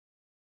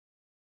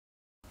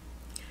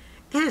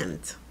And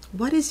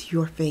what is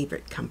your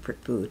favorite comfort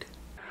food?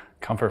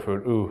 Comfort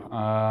food, ooh.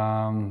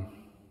 I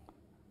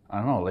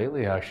don't know,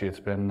 lately actually it's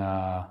been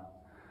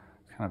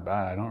it's kind of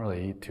bad. I don't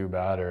really eat too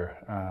bad, or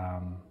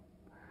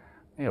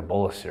maybe a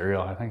bowl of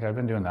cereal. I think I've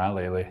been doing that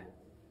lately.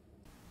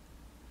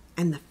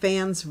 And the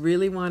fans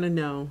really want to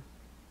know,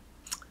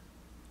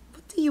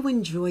 what do you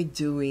enjoy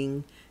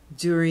doing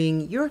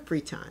during your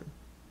free time?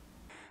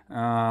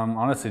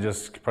 Honestly,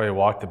 just probably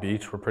walk the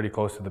beach. We're pretty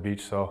close to the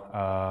beach, so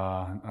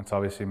that's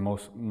obviously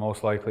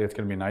most likely it's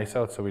going to be nice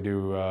out. So we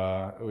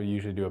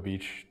usually do a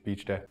beach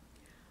day.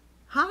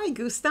 Hi,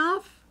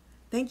 Gustav.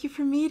 Thank you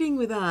for meeting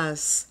with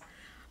us.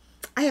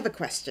 I have a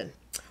question.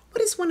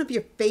 What is one of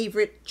your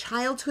favorite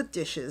childhood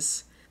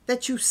dishes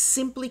that you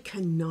simply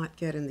cannot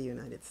get in the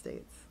United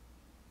States?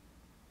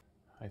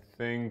 I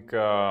think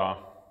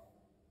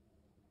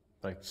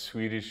like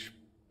Swedish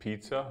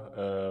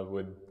pizza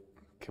with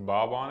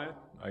kebab on it,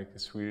 like a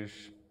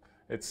Swedish.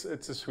 It's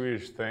a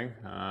Swedish thing,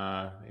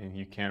 and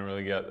you can't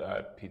really get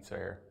that pizza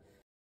here.